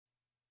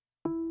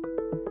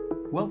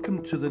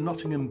Welcome to the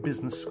Nottingham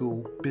Business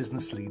School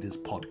Business Leaders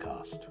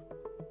Podcast,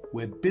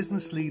 where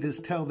business leaders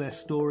tell their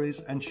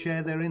stories and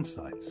share their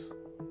insights.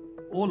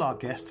 All our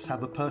guests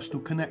have a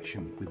personal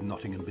connection with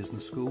Nottingham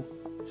Business School,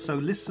 so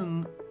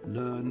listen,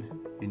 learn,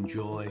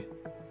 enjoy,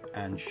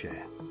 and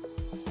share.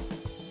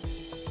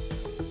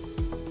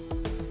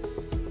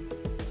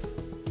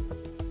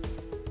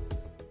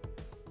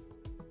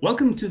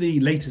 Welcome to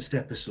the latest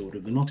episode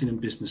of the Nottingham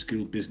Business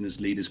School Business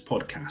Leaders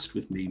Podcast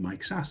with me,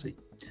 Mike Sassy.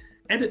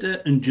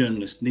 Editor and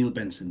journalist Neil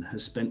Benson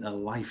has spent a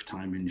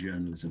lifetime in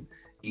journalism.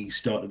 He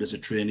started as a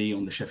trainee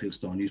on the Sheffield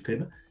Star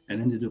newspaper and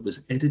ended up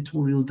as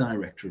editorial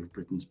director of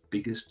Britain's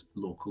biggest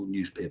local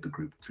newspaper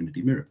group,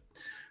 Trinity Mirror.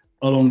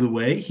 Along the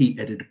way, he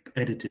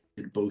edited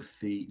both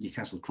the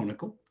Newcastle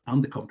Chronicle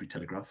and the Coventry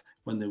Telegraph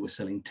when they were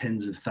selling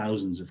tens of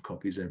thousands of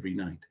copies every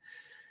night.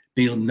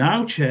 Neil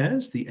now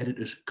chairs the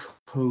Editor's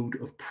Code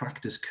of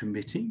Practice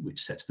Committee,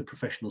 which sets the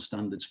professional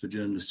standards for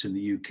journalists in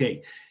the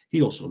UK.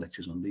 He also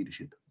lectures on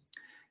leadership.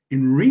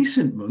 In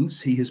recent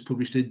months, he has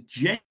published a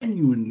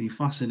genuinely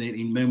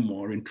fascinating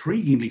memoir,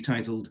 intriguingly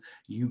titled,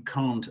 You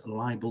Can't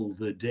Libel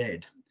the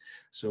Dead.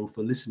 So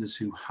for listeners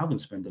who haven't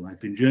spent a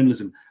life in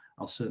journalism,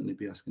 I'll certainly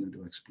be asking him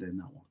to explain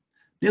that one.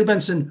 Neil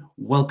Benson,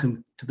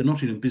 welcome to the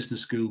Nottingham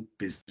Business School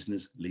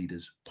Business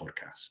Leaders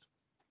Podcast.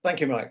 Thank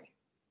you, Mike.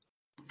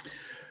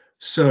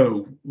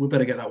 So we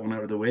better get that one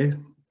out of the way.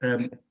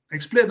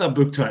 Explain that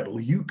book title,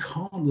 You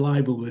Can't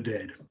Libel the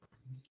Dead.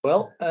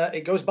 Well,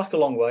 it goes back a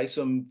long way,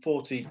 some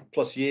 40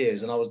 plus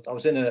years, and I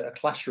was in a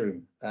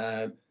classroom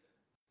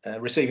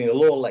receiving a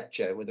law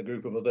lecture with a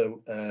group of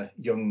other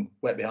young,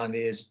 wet behind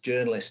the ears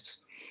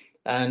journalists,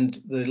 and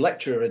the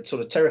lecturer had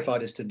sort of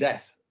terrified us to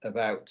death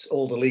about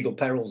all the legal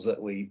perils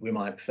that we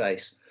might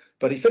face.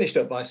 But he finished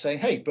up by saying,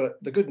 hey,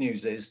 but the good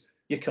news is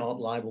you can't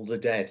libel the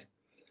dead.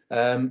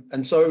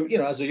 And so, you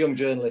know, as a young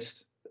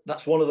journalist,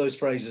 that's one of those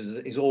phrases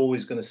that is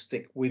always going to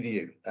stick with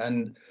you.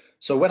 And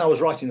so when I was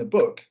writing the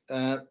book,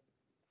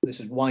 this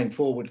is wind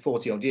forward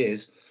 40 odd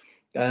years,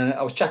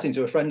 I was chatting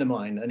to a friend of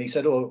mine and he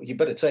said, oh, you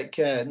better take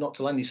care not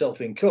to land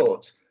yourself in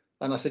court.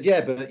 And I said, yeah,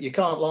 but you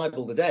can't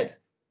libel the dead.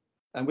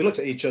 And we looked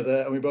at each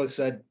other and we both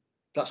said,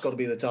 that's got to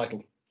be the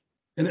title.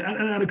 And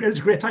it's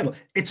a great title.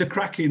 It's a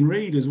cracking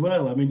read as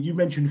well. I mean, you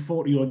mentioned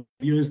 40 odd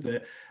years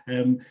there.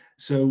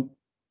 So,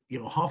 you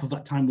know, half of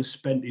that time was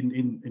spent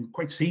in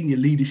quite senior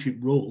leadership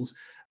roles.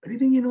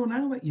 Anything you know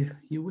now that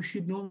you wish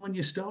you'd known when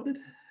you started?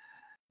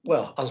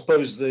 Well, I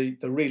suppose the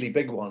really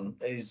big one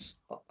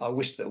is I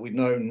wish that we'd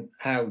known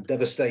how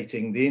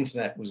devastating the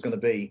internet was going to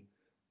be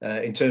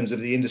in terms of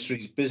the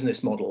industry's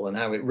business model and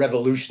how it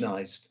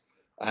revolutionised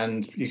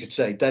and you could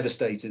say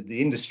devastated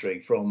the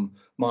industry from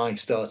my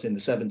start in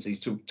the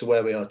 70s to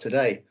where we are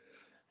today.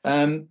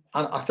 And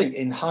I think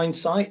in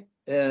hindsight,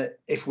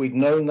 if we'd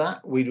known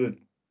that, we'd have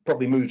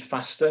probably moved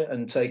faster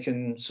and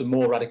taken some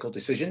more radical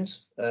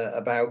decisions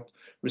about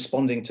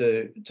responding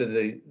to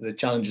the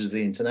challenges of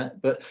the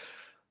internet. But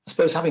I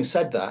suppose having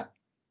said that,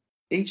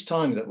 each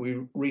time that we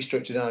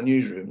restructured our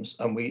newsrooms,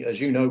 and we, as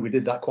you know, we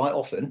did that quite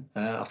often.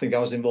 I think I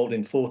was involved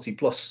in 40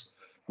 plus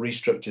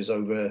restructures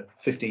over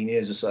 15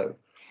 years or so.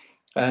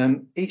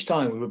 Each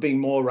time we were being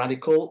more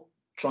radical,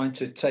 trying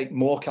to take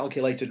more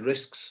calculated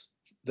risks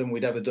than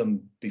we'd ever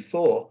done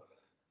before.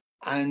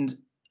 And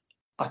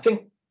I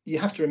think you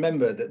have to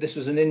remember that this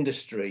was an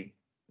industry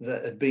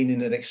that had been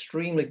in an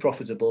extremely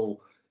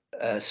profitable,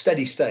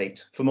 steady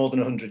state for more than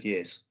 100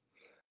 years.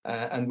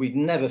 And we'd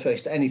never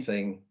faced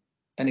anything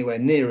anywhere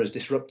near as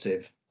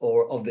disruptive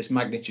or of this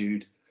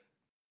magnitude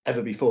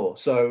ever before.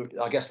 So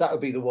I guess that would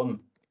be the one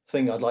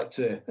thing I'd like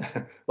to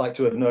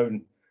have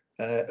known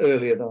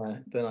earlier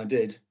than I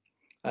did.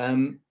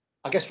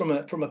 I guess from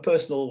a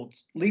personal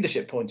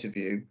leadership point of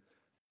view,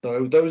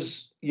 though,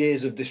 those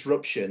years of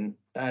disruption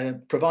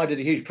provided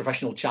a huge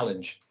professional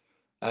challenge.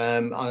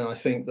 And I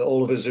think that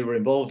all of us who were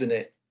involved in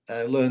it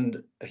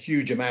learned a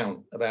huge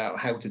amount about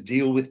how to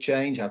deal with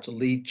change, how to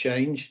lead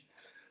change,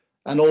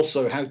 and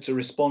also how to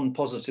respond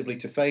positively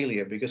to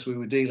failure, because we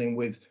were dealing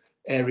with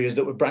areas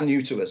that were brand new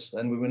to us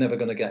and we were never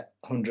going to get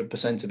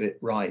 100% of it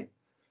right.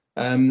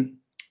 And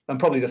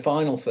probably the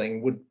final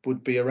thing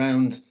would be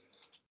around,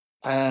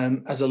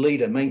 as a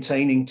leader,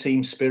 maintaining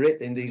team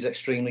spirit in these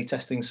extremely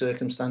testing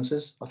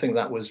circumstances. I think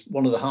that was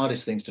one of the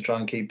hardest things, to try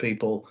and keep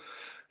people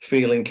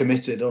feeling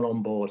committed and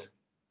on board.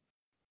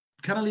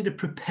 Can a leader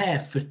prepare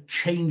for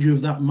change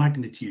of that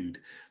magnitude?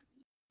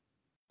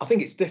 I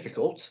think it's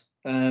difficult.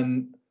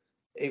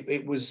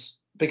 It was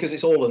because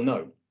it's all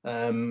unknown.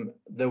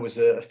 There was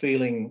a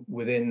feeling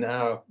within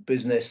our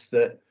business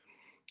that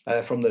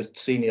from the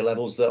senior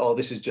levels that, oh,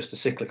 this is just a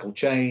cyclical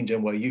change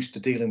and we're used to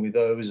dealing with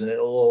those and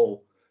it'll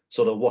all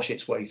sort of wash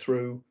its way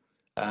through.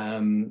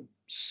 I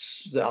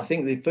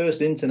think the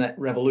first internet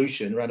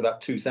revolution around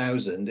about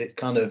 2000, it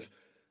kind of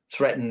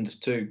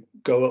threatened to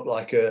go up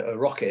like a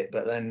rocket,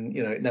 but then,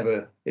 you know,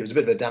 it was a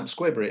bit of a damp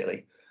squib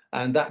really.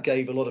 And that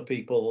gave a lot of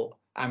people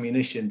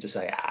ammunition to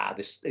say,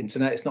 this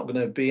internet is not going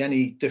to be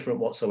any different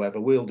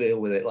whatsoever. We'll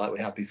deal with it like we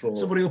have before.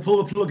 Somebody will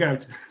pull the plug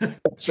out.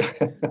 That's right.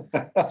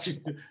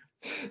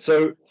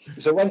 So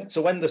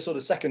when the sort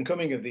of second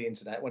coming of the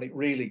internet, when it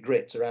really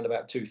gripped around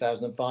about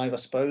 2005, I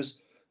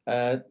suppose,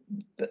 there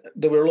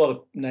were a lot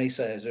of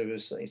naysayers who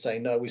were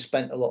saying, no, we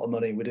spent a lot of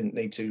money, we didn't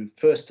need to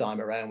first time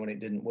around when it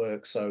didn't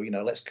work. So,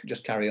 let's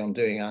just carry on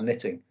doing our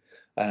knitting,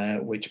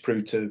 which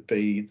proved to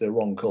be the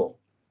wrong call.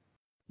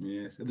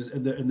 Yes,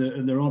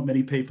 and there aren't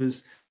many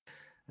papers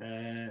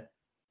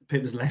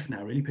left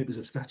now. Really, papers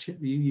of stature.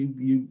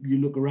 You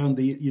look around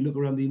the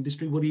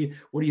industry. What do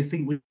you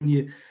think when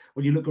you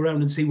look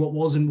around and see what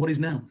was and what is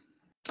now?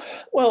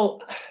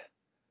 Well,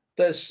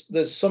 there's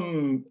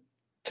some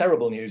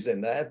terrible news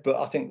in there, but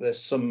I think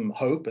there's some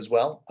hope as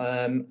well.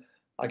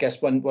 I guess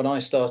when I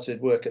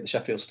started work at the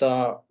Sheffield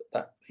Star,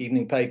 that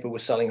evening paper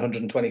was selling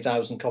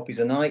 120,000 copies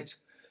a night.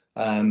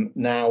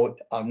 Now,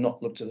 I've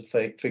not looked at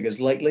the figures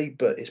lately,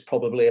 but it's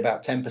probably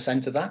about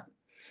 10% of that.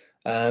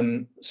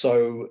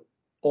 So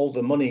all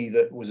the money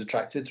that was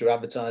attracted through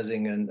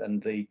advertising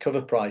and the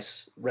cover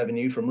price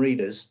revenue from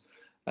readers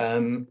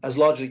has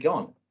largely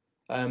gone.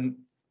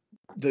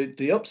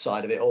 The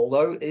upside of it all,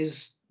 though,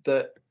 is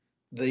that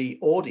the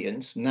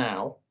audience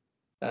now,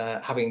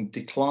 having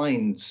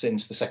declined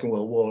since the Second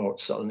World War,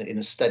 in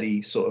a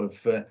steady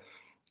sort of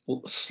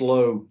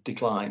slow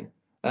decline,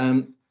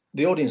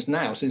 the audience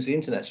now, since the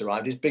internet's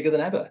arrived, is bigger than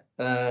ever.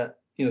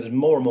 There's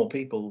more and more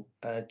people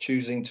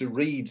choosing to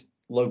read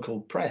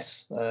local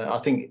press. I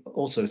think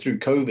also through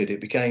COVID,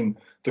 it became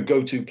the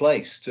go-to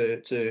place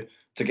to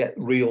get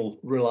real,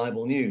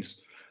 reliable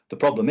news. The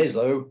problem is,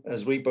 though,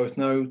 as we both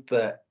know,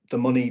 that the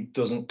money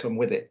doesn't come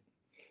with it.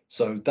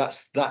 So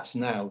that's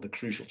now the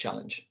crucial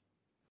challenge.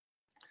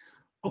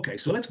 Okay,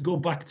 so let's go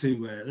back to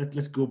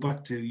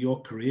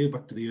your career,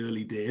 back to the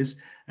early days.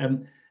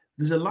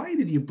 There's a line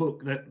in your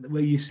book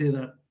where you say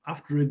that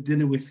after a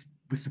dinner with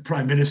the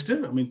Prime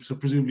Minister, so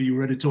presumably you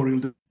were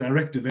editorial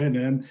director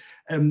then,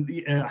 I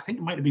think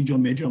it might have been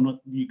John Major,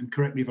 you can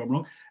correct me if I'm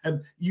wrong,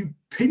 you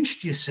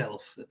pinched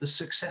yourself at the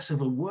success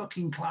of a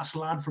working class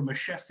lad from a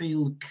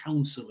Sheffield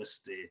council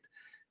estate.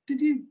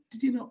 Did you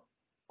not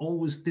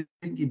always think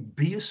you'd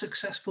be a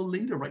successful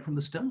leader right from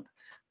the start?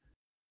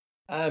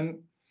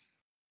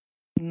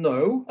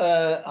 No,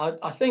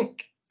 I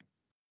think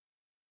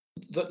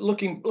that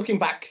looking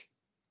back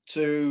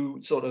to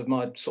sort of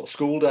my sort of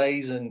school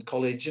days and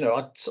college,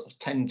 I sort of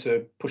tend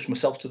to push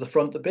myself to the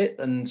front a bit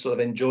and sort of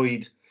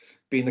enjoyed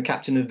being the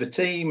captain of the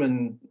team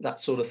and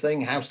that sort of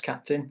thing, house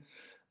captain.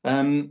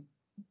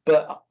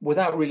 But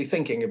without really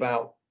thinking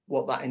about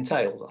what that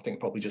entailed, I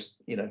think probably just,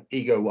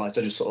 ego-wise,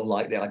 I just sort of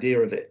like the idea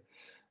of it.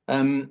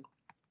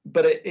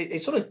 But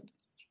it sort of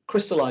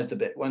crystallized a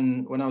bit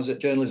when I was at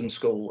journalism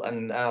school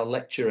and our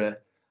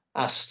lecturer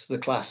asked the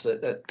class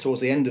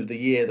towards the end of the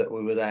year that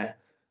we were there,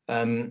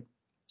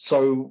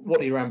 so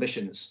what are your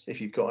ambitions, if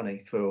you've got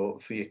any, for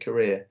your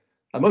career?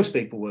 And most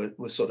people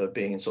were sort of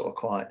being sort of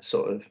quite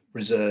sort of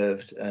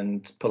reserved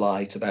and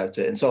polite about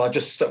it. And so I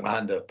just stuck my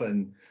hand up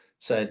and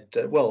said,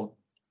 well,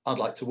 I'd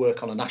like to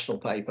work on a national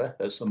paper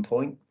at some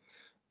point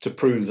to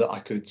prove that I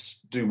could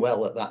do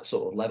well at that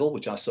sort of level,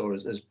 which I saw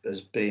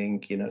as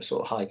being,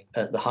 sort of high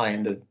at the high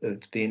end of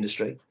the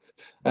industry.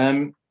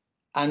 And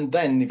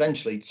then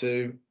eventually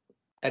to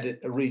edit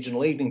a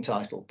regional evening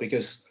title,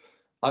 because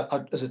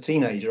I, as a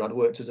teenager, I'd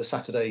worked as a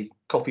Saturday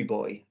copy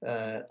boy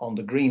on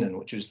the Greenan,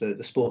 which was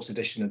the sports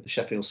edition of the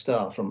Sheffield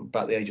Star from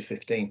about the age of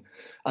 15.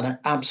 And I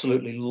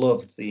absolutely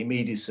loved the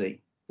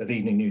immediacy of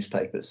evening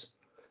newspapers.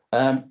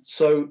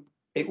 So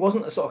it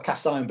wasn't a sort of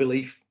cast iron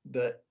belief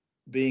that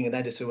being an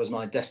editor was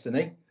my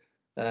destiny.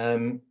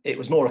 It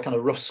was more a kind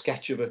of rough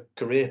sketch of a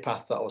career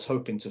path that I was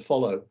hoping to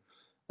follow.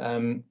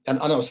 And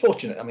I was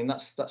fortunate.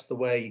 That's the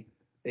way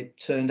it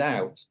turned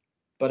out.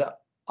 But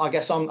I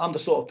guess I'm the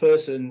sort of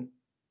person,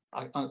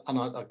 I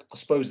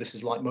suppose this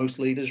is like most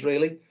leaders,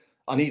 really.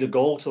 I need a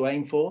goal to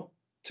aim for,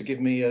 to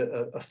give me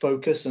a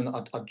focus, and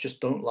I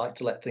just don't like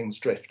to let things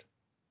drift.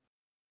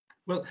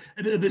 Well,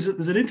 there's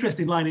an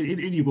interesting line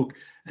in your book.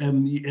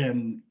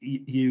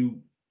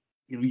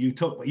 You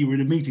talk. You were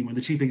in a meeting when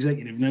the chief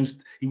executive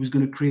announced he was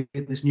going to create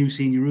this new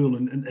senior rule,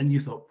 and you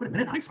thought, wait a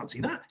minute, I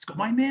fancy that. It's got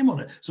my name on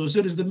it. So as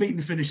soon as the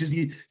meeting finishes,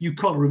 you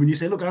collar him and you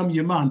say, look, I'm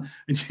your man.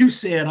 And you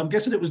say, and I'm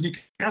guessing it was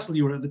Newcastle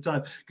you were at the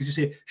time, because you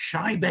say,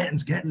 Shy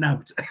Benton's getting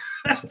out.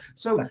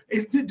 So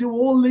do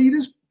all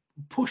leaders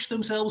push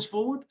themselves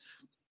forward?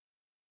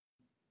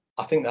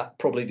 I think that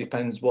probably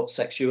depends what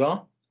sex you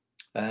are.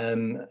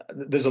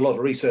 There's a lot of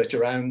research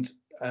around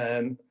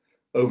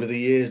over the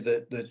years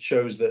that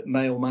shows that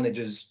male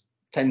managers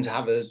tend to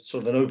have a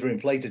sort of an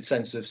overinflated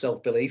sense of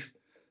self-belief,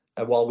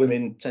 while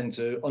women tend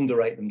to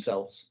underrate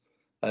themselves.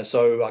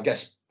 So I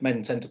guess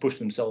men tend to push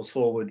themselves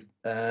forward,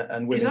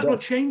 and women. Is that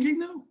not changing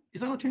though? Is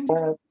that not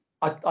changing?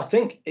 I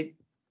think it.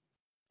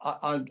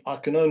 I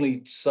can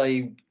only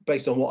say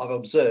based on what I've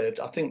observed.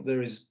 I think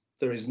there is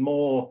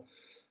more.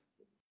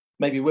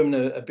 Maybe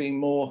women are being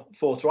more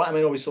forthright. I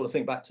mean, I always sort of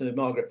think back to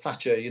Margaret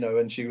Thatcher,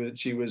 and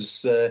she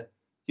was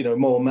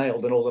more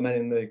male than all the men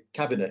in the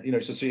cabinet.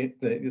 So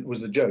it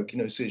was the joke.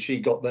 So she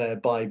got there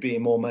by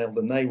being more male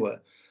than they were.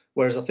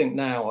 Whereas I think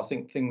now,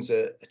 things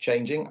are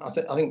changing. I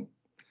think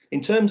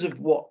in terms of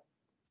what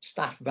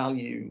staff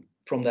value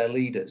from their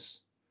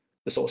leaders,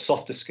 the sort of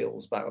softer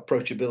skills about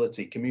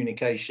approachability,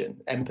 communication,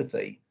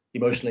 empathy,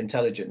 emotional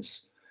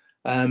intelligence.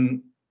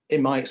 In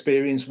my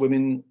experience,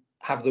 women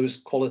have those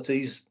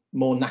qualities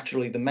more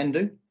naturally than men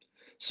do.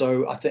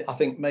 So I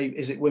think maybe,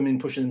 is it women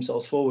pushing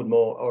themselves forward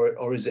more,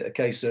 or is it a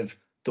case of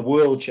the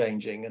world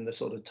changing and the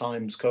sort of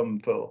times come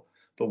for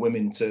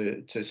women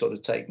to sort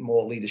of take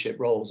more leadership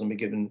roles and be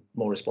given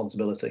more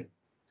responsibility?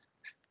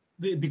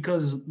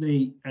 Because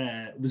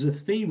there's a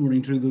theme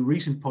running through the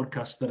recent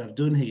podcasts that I've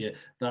done here,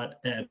 that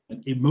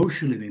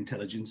emotional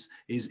intelligence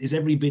is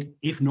every bit,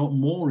 if not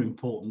more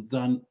important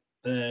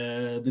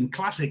than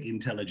classic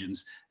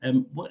intelligence.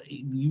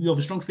 You have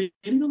a strong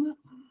feeling on that?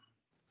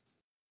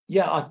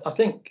 Yeah, I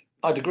think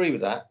I'd agree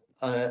with that,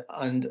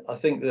 and I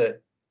think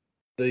that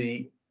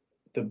the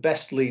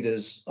best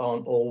leaders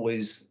aren't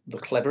always the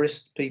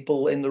cleverest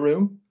people in the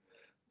room.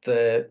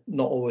 They're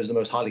not always the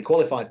most highly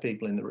qualified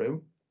people in the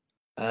room.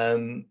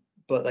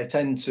 But they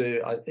tend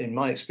to, in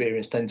my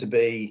experience, tend to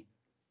be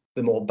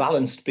the more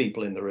balanced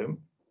people in the room.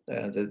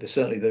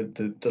 Certainly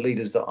the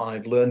leaders that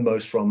I've learned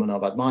most from and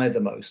I've admired the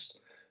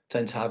most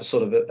tend to have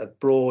sort of a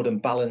broad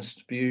and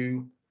balanced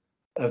view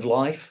of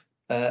life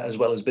as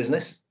well as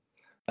business.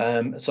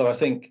 So I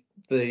think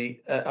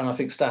and I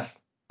think staff,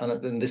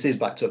 and this is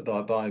backed up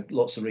by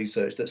lots of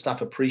research, that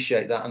staff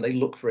appreciate that and they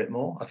look for it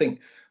more. I think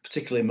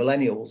particularly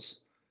millennials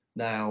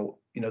now,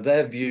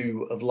 their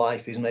view of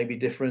life is maybe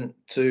different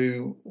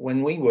to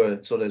when we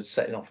were sort of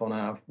setting off on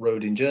our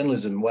road in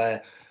journalism,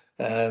 where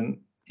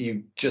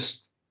you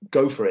just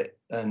go for it,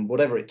 and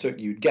whatever it took,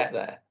 you'd get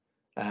there,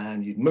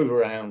 and you'd move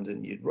around,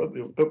 and you'd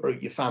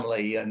uproot your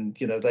family, and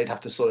they'd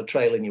have to sort of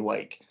trail in your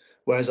wake.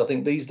 Whereas I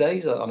think these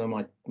days, I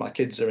know my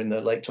kids are in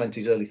their late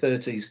 20s, early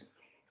 30s,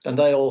 and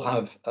they all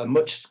have a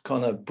much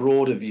kind of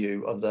broader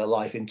view of their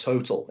life in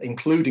total,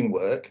 including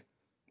work,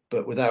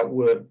 but without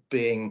work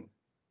being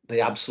the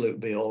absolute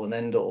be all and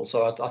end all.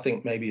 So I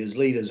think maybe as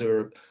leaders who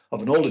are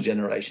of an older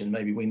generation,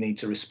 maybe we need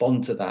to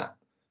respond to that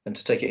and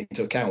to take it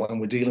into account when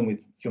we're dealing with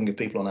younger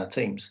people on our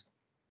teams.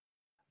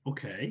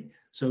 Okay,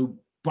 so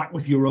back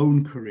with your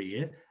own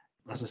career,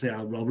 as I say,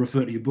 I'll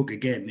refer to your book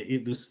again.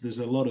 There's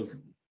a lot of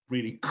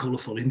really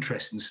colourful,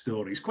 interesting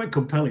stories, quite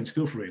compelling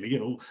stuff, really.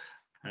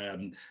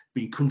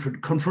 Being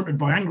confronted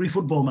by angry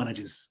football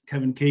managers,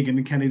 Kevin Keegan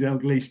and Kenny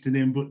Dalglish, to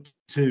name but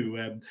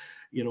two.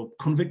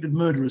 Convicted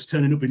murderers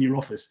turning up in your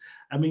office.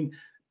 I mean,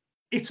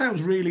 it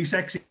sounds really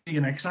sexy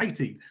and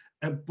exciting.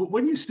 But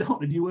when you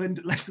started, you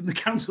earned less than the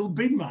council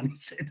bin man, he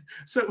said.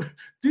 So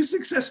do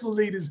successful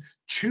leaders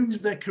choose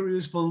their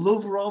careers for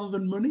love rather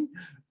than money?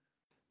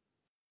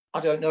 I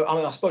don't know. I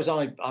mean, I suppose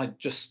I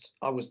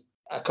was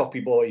a copy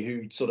boy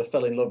who sort of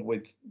fell in love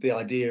with the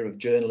idea of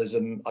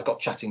journalism. I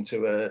got chatting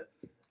to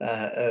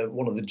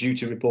one of the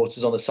duty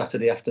reporters on a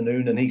Saturday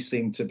afternoon, and he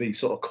seemed to be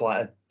sort of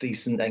quite a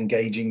decent,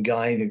 engaging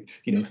guy.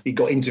 He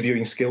got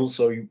interviewing skills,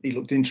 so he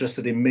looked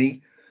interested in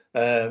me,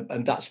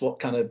 and that's what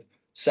kind of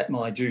set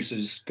my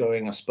juices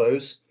going, I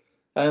suppose.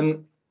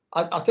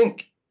 I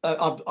think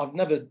I've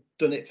never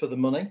done it for the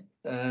money.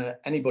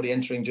 Anybody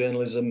entering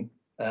journalism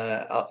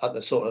at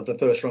the sort of the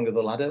first rung of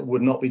the ladder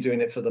would not be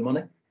doing it for the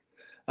money,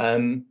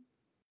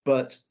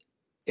 but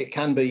it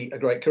can be a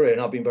great career, and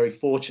I've been very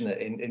fortunate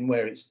in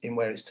where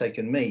it's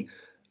taken me.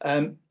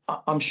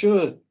 I'm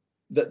sure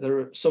that there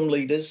are some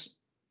leaders,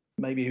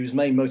 maybe whose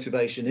main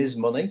motivation is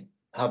money,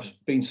 have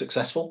been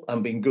successful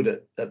and been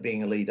good at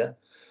being a leader.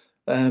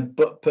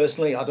 But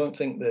personally, I don't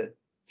think that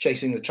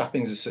chasing the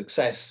trappings of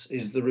success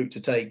is the route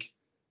to take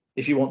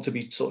if you want to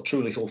be sort of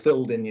truly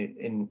fulfilled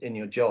in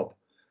your job.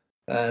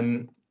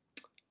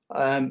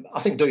 I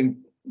think doing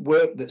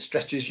work that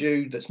stretches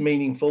you, that's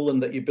meaningful,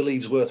 and that you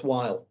believe is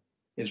worthwhile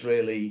is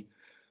really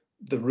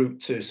the route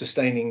to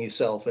sustaining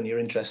yourself and your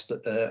interest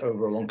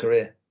over a long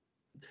career.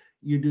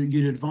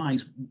 You'd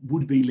advise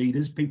would-be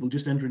leaders, people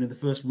just entering in the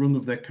first rung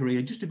of their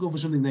career, just to go for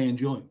something they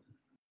enjoy?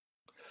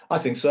 I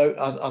think so.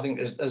 I think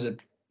there's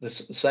the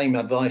same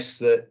advice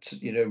that,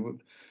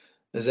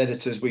 as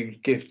editors we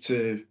give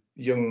to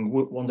young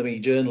want-to-be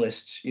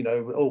journalists,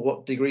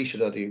 what degree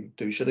should I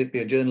do? Should it be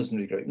a journalism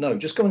degree? No,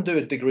 just go and do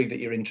a degree that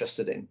you're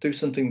interested in. Do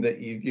something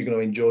that you're going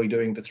to enjoy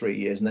doing for 3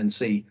 years, and then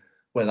see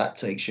where that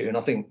takes you. And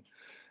I think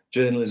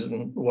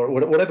journalism,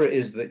 whatever it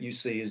is that you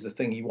see is the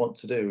thing you want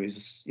to do,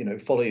 is,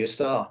 follow your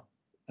star.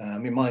 I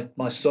mean,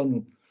 my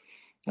son,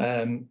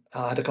 I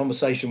had a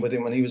conversation with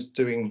him when he was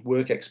doing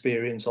work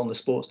experience on the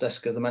sports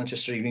desk of the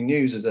Manchester Evening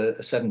News as a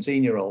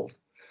 17-year-old.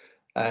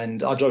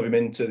 And I drove him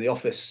into the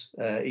office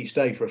each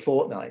day for a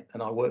fortnight,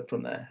 and I worked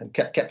from there and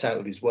kept out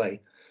of his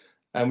way.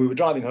 And we were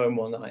driving home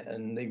one night,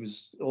 and he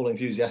was all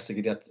enthusiastic.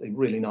 He'd had a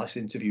really nice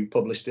interview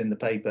published in the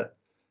paper.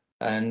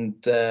 And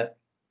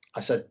I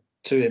said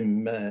to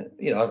him,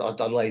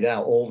 I laid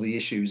out all the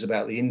issues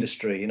about the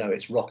industry.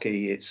 It's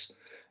rocky, it's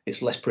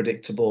less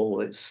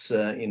predictable, it's,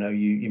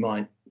 you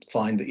might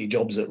find that your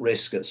job's at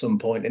risk at some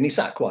point. And he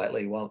sat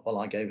quietly while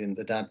I gave him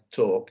the dad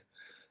talk.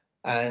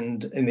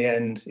 And in the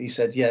end, he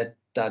said, "Yeah,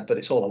 Dad, but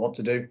it's all I want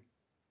to do."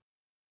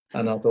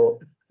 And I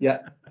thought,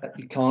 yeah,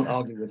 you can't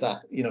argue with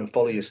that.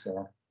 Follow your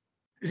star.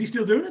 Is he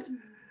still doing it?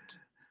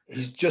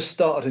 He's just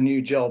started a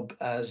new job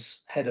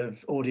as head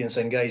of audience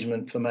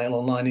engagement for Mail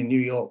Online in New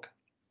York.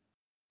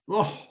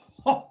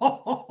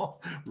 Oh,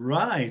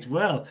 right.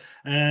 Well,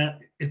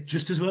 it's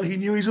just as well he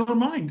knew his own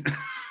mind.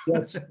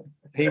 Yes,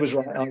 he was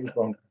right. I was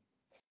wrong.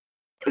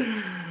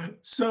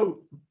 So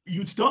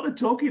you started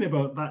talking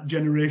about that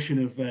generation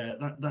of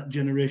that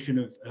generation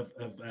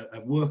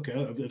of worker,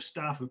 of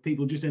staff, of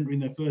people just entering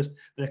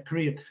their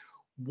career.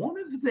 One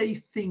of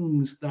the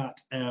things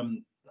that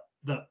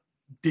that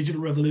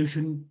digital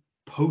revolution,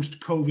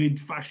 post-COVID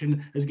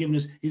fashion has given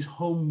us is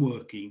home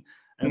working,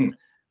 and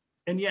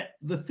yet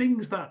the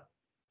things that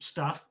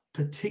staff,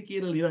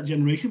 particularly that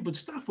generation, but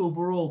staff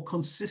overall,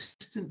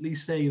 consistently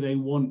say they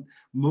want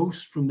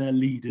most from their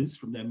leaders,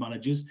 from their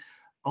managers,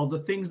 are the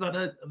things that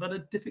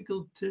are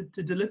difficult to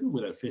deliver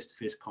without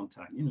face-to-face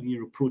contact.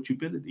 Your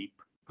approachability,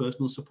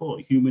 personal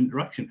support, human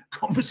interaction,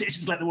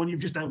 conversations like the one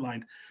you've just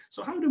outlined.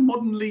 So how do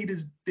modern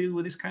leaders deal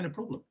with this kind of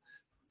problem?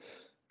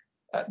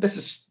 This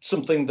is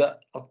something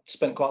that I've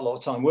spent quite a lot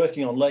of time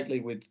working on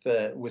lately with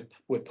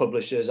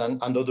publishers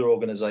and other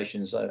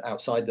organisations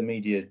outside the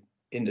media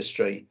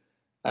industry.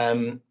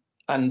 And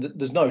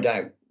there's no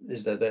doubt,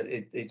 is there, that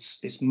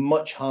it's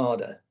much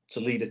harder to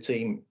lead a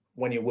team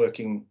when you're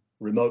working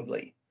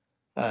remotely.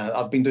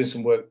 I've been doing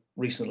some work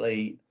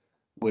recently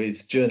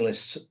with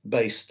journalists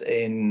based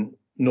in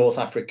North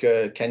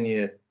Africa,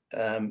 Kenya,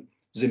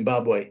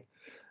 Zimbabwe.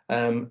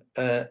 And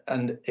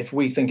if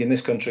we think in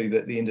this country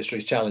that the industry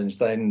is challenged,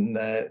 then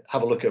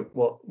have a look at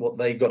what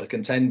they've got to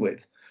contend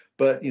with.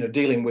 But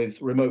dealing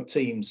with remote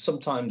teams,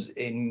 sometimes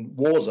in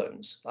war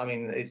zones, I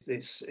mean,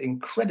 it's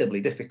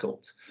incredibly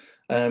difficult.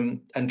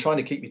 And trying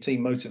to keep your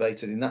team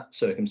motivated in that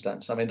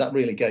circumstance, I mean, that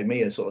really gave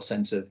me a sort of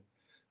sense of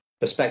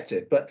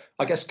perspective. But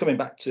I guess coming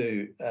back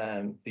to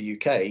the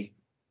UK,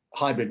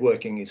 hybrid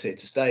working is here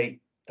to stay.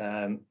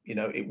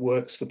 It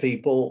works for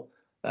people.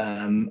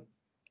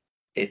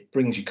 It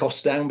brings your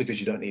costs down because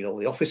you don't need all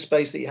the office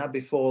space that you had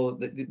before.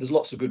 There's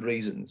lots of good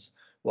reasons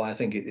why I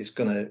think it's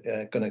going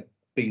to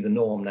be the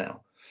norm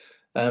now.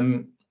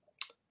 For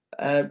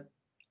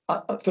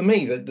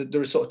me,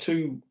 there are sort of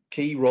two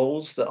key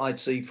roles that I'd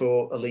see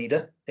for a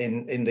leader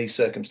in these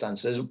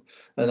circumstances,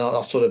 and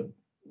I'll sort of,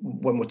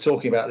 when we're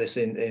talking about this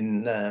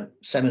in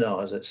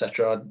seminars,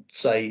 etc., I'd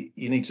say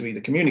you need to be the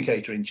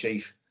communicator in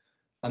chief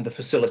and the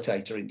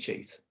facilitator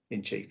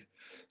in chief.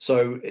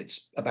 So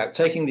it's about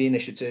taking the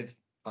initiative.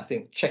 I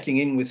think checking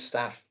in with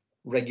staff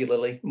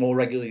regularly, more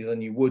regularly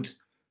than you would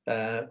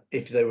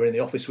if they were in the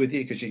office with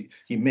you, because you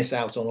miss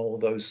out on all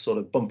those sort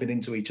of bumping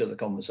into each other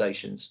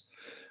conversations.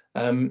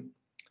 And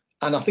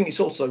I think it's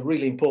also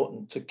really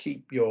important to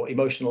keep your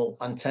emotional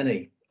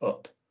antennae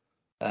up.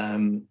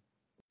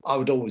 I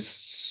would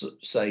always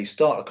say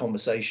start a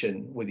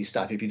conversation with your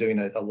staff if you're doing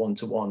a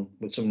one-to-one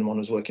with someone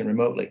who's working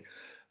remotely.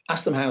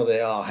 Ask them how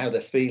they are, how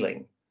they're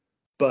feeling.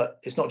 But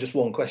it's not just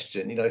one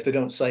question. If they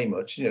don't say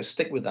much,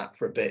 stick with that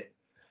for a bit.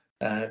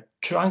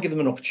 Try and give them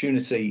an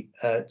opportunity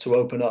to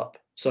open up.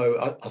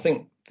 So I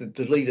think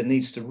the leader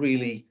needs to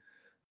really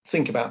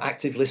think about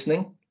active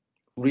listening,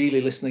 really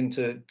listening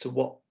to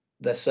what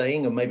they're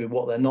saying and maybe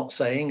what they're not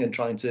saying, and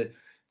trying to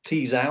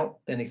tease out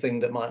anything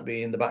that might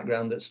be in the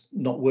background that's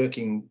not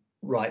working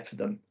right for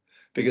them.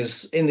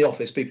 Because in the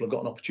office, people have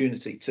got an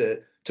opportunity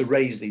to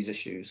raise these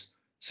issues.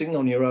 Sitting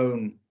on your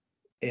own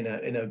in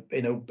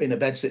a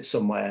bedsit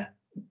somewhere,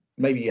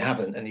 maybe you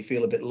haven't and you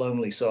feel a bit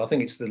lonely. So I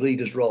think it's the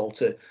leader's role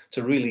to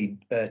really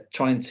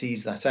try and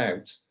tease that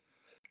out.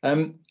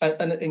 And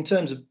in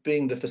terms of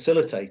being the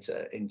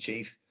facilitator in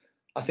chief,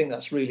 I think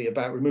that's really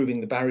about removing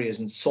the barriers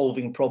and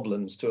solving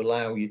problems to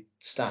allow your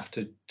staff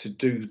to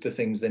do the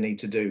things they need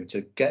to do,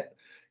 to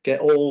get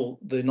all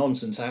the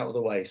nonsense out of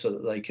the way so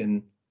that they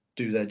can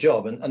do their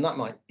job. And that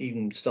might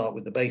even start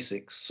with the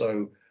basics.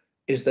 So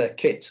is their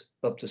kit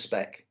up to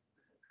spec?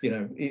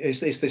 It's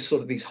this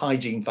sort of these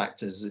hygiene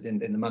factors in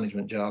the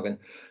management jargon.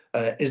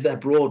 Is their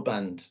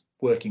broadband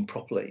working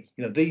properly?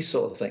 These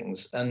sort of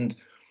things. And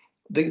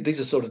these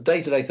are sort of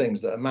day-to-day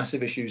things that are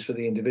massive issues for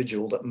the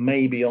individual that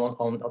may be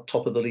on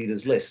top of the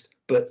leader's list,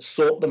 but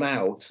sort them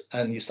out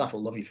and your staff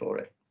will love you for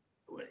it.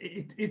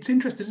 It's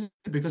interesting, isn't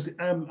it? Because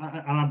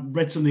I've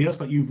read something else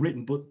that you've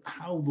written, but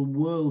how the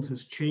world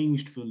has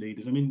changed for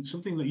leaders. I mean,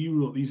 something that you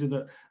wrote, you said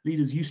that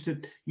leaders used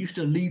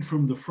to lead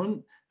from the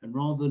front, and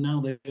rather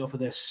now they offer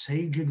their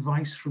sage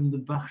advice from the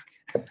back.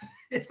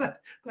 So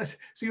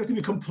you have to be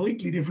a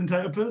completely different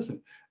type of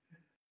person.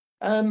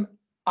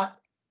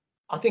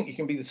 I think you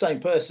can be the same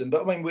person,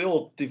 but I mean, we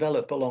all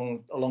develop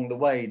along the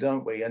way,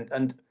 don't we?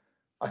 And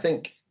I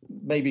think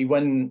maybe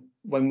when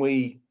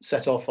we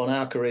set off on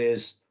our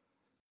careers,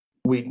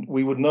 we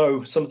would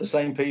know some of the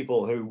same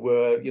people who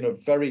were,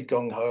 very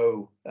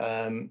gung-ho,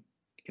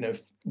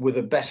 were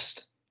the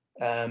best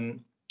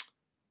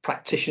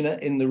practitioner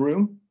in the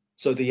room.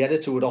 So the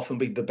editor would often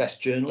be the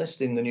best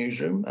journalist in the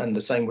newsroom, and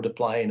the same would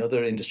apply in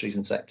other industries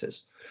and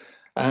sectors.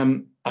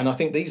 And I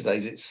think these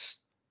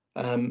days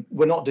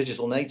we're not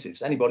digital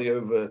natives. Anybody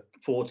over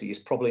 40 is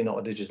probably not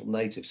a digital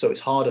native. So it's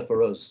harder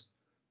for us,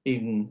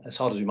 even as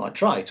hard as we might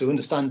try, to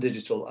understand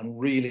digital and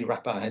really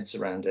wrap our heads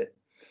around it.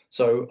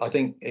 So I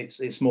think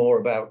it's more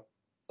about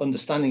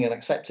understanding and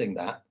accepting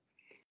that,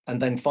 and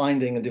then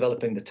finding and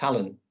developing the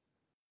talent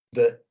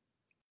that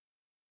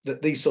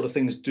these sort of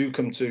things do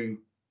come to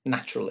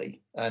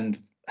naturally, and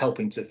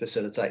helping to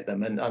facilitate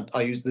them. And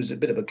I use, there's a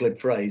bit of a glib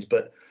phrase,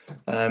 but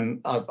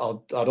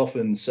I'd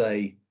often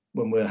say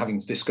when we're having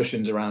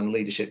discussions around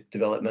leadership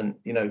development,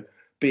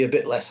 be a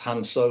bit less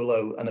Han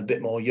Solo and a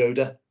bit more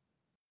Yoda.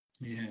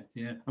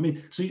 Yeah. I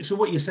mean, so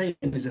what you're saying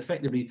is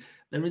effectively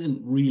there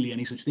isn't really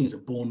any such thing as a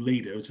born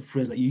leader. It's a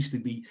phrase that used to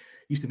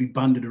be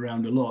bandied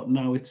around a lot.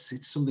 Now it's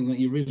something that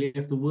you really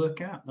have to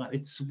work at. That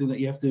it's something that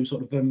you have to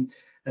sort of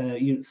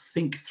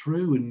think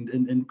through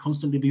and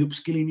constantly be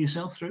upskilling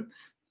yourself through.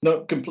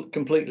 No,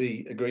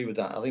 completely agree with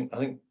that. I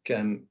think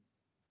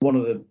one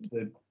of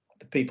the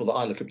people that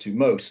I look up to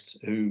most,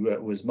 who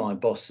was my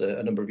boss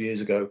a number of years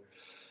ago,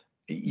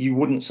 you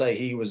wouldn't say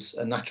he was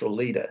a natural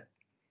leader,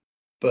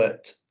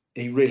 but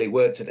he really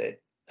worked at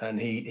it,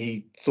 and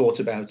he thought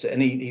about it,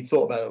 and he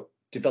thought about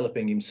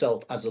developing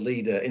himself as a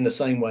leader in the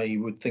same way he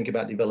would think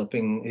about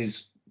developing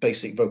his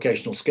basic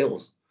vocational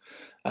skills,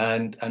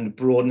 and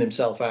broaden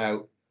himself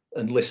out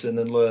and listen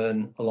and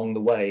learn along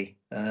the way.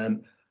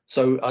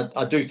 So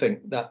I do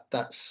think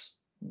that's,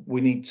 we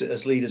need to,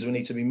 as leaders, we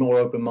need to be more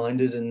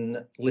open-minded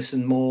and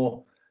listen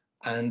more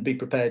and be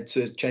prepared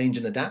to change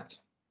and adapt.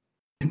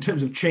 In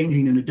terms of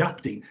changing and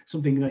adapting,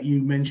 something that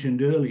you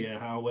mentioned earlier,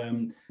 how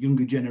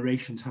younger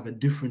generations have a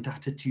different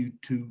attitude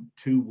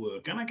to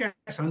work, and I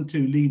guess and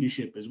to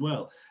leadership as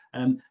well.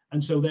 And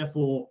so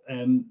therefore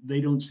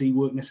they don't see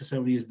work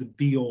necessarily as the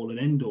be all and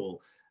end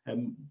all.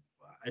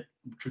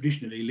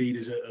 Traditionally,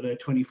 leaders are there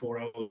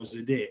 24 hours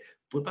a day,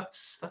 but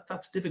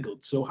that's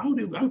difficult. So how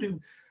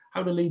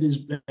do leaders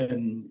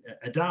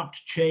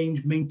adapt,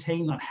 change,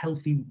 maintain that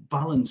healthy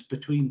balance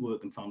between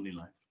work and family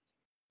life?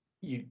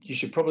 You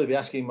should probably be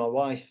asking my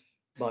wife,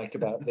 Mike,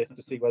 about this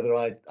to see whether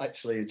I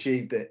actually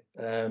achieved it.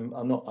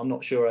 I'm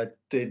not sure I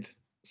did.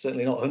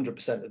 Certainly not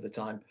 100% of the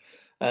time.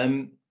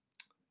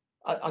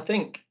 I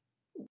think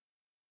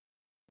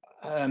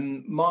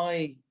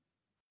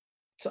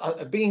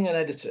being an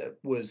editor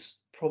was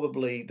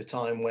probably the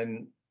time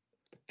when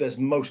there's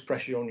most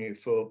pressure on you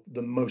for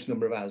the most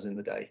number of hours in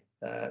the day.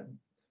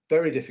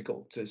 Very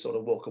difficult to sort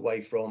of walk away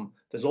from.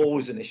 There's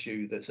always an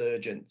issue that's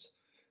urgent.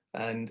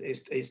 And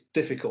it's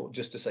difficult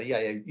just to say,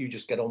 yeah, you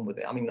just get on with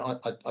it. I mean,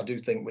 I do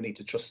think we need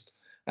to trust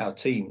our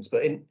teams,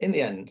 but in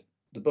the end,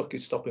 the buck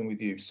is stopping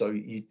with you. So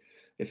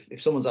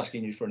if someone's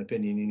asking you for an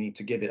opinion, you need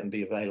to give it and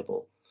be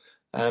available.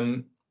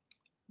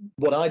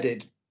 What I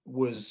did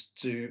was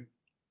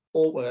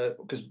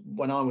because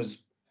when I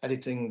was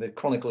editing the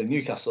Chronicle in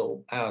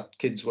Newcastle, our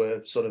kids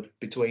were sort of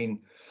between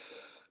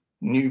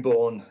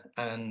newborn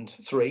and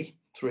three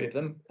of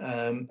them,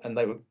 and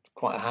they were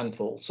quite a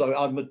handful. So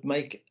I would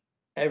make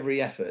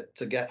every effort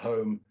to get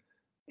home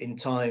in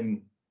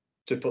time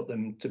to put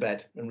them to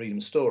bed and read them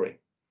a story.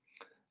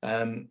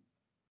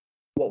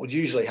 What would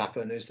usually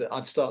happen is that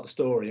I'd start the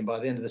story, and by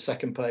the end of the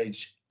second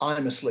page,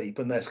 I'm asleep,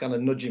 and they're kind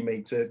of nudging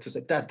me to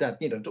say, Dad,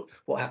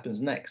 what happens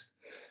next?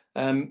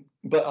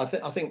 But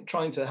I think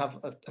trying to have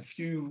a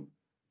few,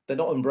 they're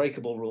not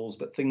unbreakable rules,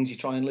 but things you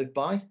try and live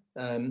by.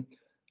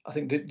 I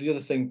think the other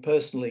thing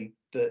personally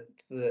that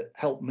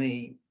helped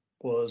me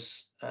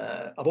was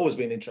I've always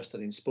been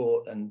interested in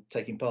sport and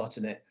taking part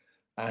in it,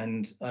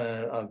 and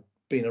I've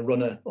been a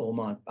runner all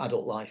my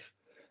adult life,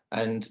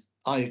 and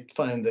I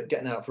found that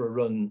getting out for a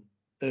run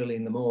early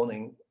in the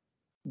morning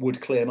would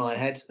clear my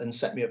head and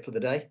set me up for the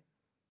day.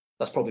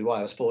 That's probably why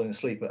I was falling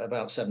asleep at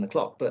about 7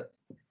 o'clock, but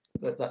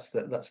that's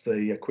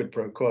the quid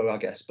pro quo, I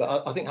guess.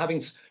 But I think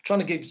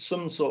trying to give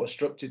some sort of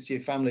structure to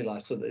your family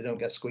life so that they don't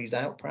get squeezed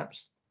out,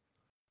 perhaps.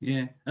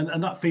 Yeah,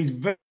 and that feeds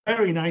very,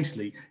 very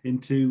nicely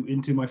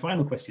into my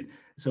final question.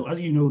 So, as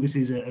you know, this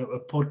is a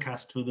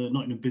podcast for the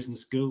Nottingham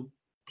Business School,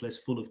 a place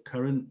full of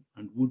current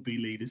and would-be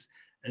leaders.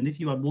 And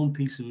if you had one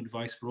piece of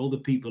advice for all the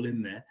people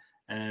in there,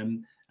 I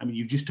mean,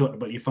 you've just talked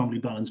about your family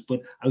balance,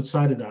 but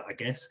outside of that, I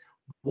guess,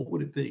 what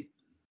would it be?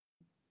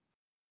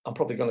 I'm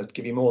probably going to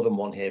give you more than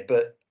one here,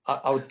 but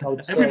I would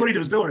say, everybody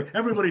does, don't worry.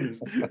 Everybody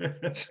does.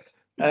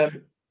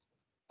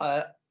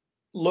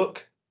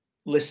 Look,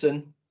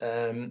 listen,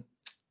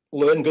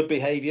 learn good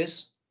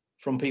behaviors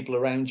from people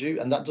around you.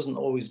 And that doesn't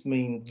always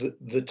mean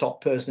the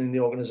top person in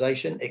the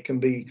organization. It can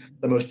be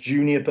the most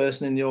junior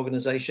person in the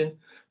organization,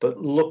 but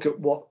look at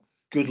what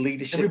good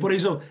leadership.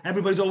 Everybody's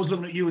always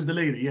looking at you as the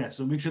leader. Yeah.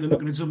 So make sure they're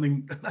looking at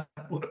something that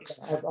works.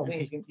 I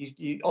think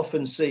you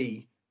often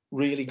see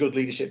really good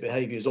leadership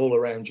behaviors all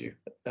around you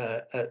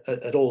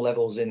at all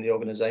levels in the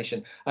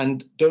organization,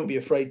 and don't be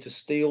afraid to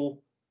steal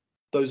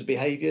those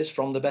behaviors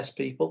from the best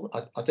people.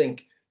 I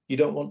think you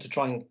don't want to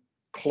try and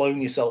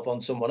clone yourself on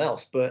someone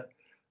else, but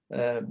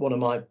one of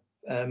my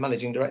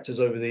managing directors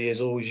over the years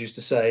always used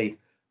to say,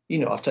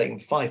 I've taken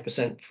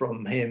 5%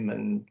 from him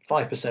and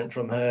 5%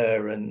 from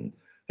her and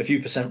a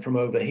few percent from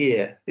over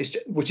here.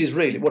 Which is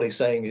really what he's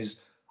saying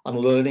is I'm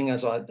learning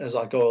as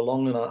I go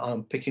along, and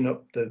I'm picking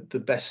up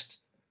the best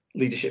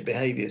leadership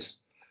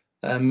behaviours.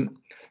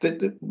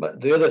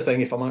 The other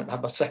thing, if I might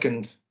have a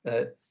second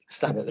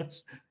stab at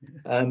this,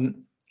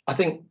 I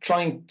think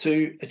trying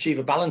to achieve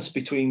a balance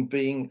between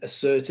being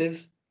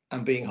assertive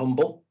and being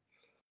humble.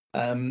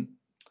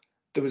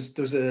 There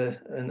was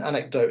an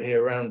anecdote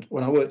here around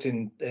when I worked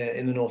in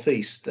the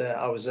Northeast.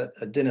 I was at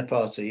a dinner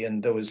party,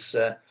 and there was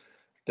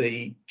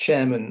the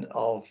chairman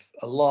of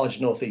a large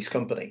Northeast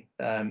company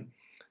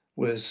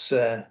was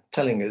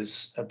telling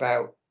us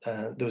about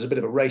there was a bit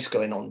of a race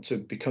going on to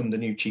become the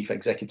new chief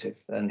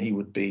executive, and he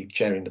would be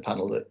chairing the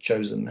panel that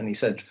chose them. And he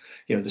said,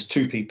 there's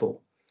two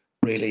people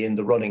really in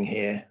the running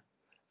here.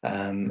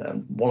 And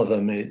one of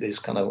them is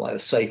kind of like a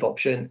safe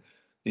option.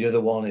 The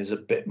other one is a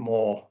bit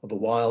more of a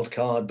wild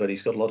card, but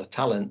he's got a lot of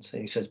talent.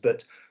 And he says,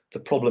 but the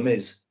problem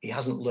is he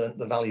hasn't learnt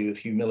the value of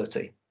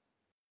humility.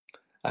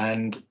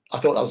 And I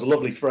thought that was a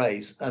lovely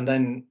phrase. And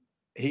then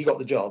he got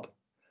the job,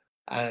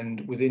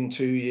 and within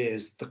 2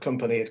 years, the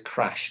company had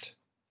crashed.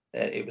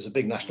 It was a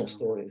big national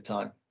story at the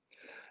time.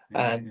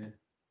 And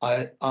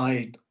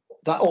I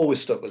that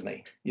always stuck with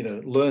me,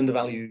 learn the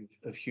value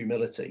of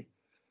humility.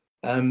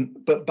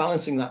 But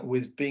balancing that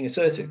with being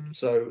assertive.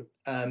 So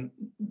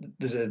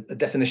there's a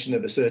definition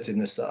of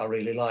assertiveness that I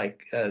really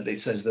like.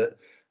 It says that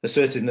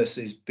assertiveness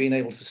is being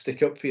able to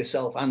stick up for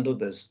yourself and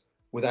others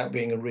without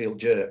being a real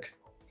jerk.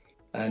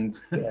 And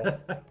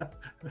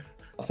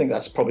I think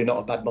that's probably not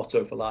a bad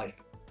motto for life.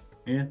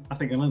 Yeah, I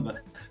think I learned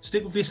that.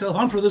 Stick up for yourself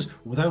and for others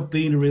without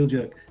being a real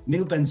jerk.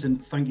 Neil Benson,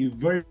 thank you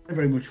very,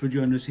 very much for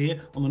joining us here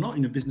on the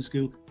Nottingham Business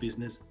School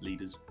Business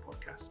Leaders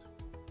Podcast.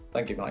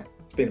 Thank you, Mike.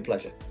 It's been a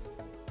pleasure.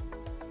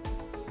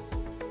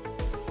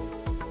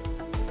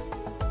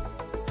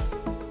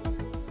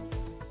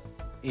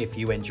 If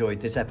you enjoyed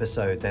this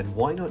episode, then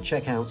why not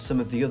check out some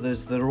of the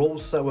others that are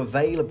also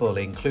available,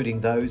 including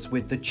those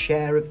with the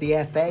Chair of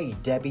the FA,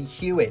 Debbie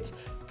Hewitt,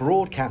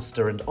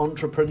 broadcaster and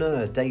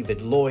entrepreneur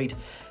David Lloyd,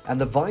 and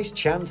the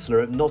Vice-Chancellor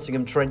of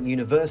Nottingham Trent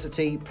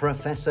University,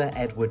 Professor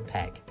Edward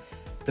Peck.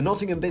 The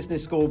Nottingham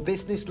Business School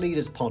Business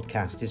Leaders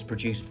Podcast is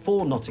produced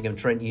for Nottingham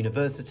Trent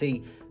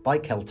University by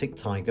Celtic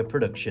Tiger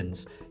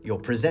Productions. Your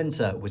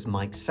presenter was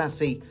Mike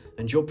Sassy,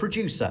 and your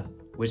producer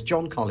was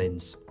John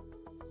Collins.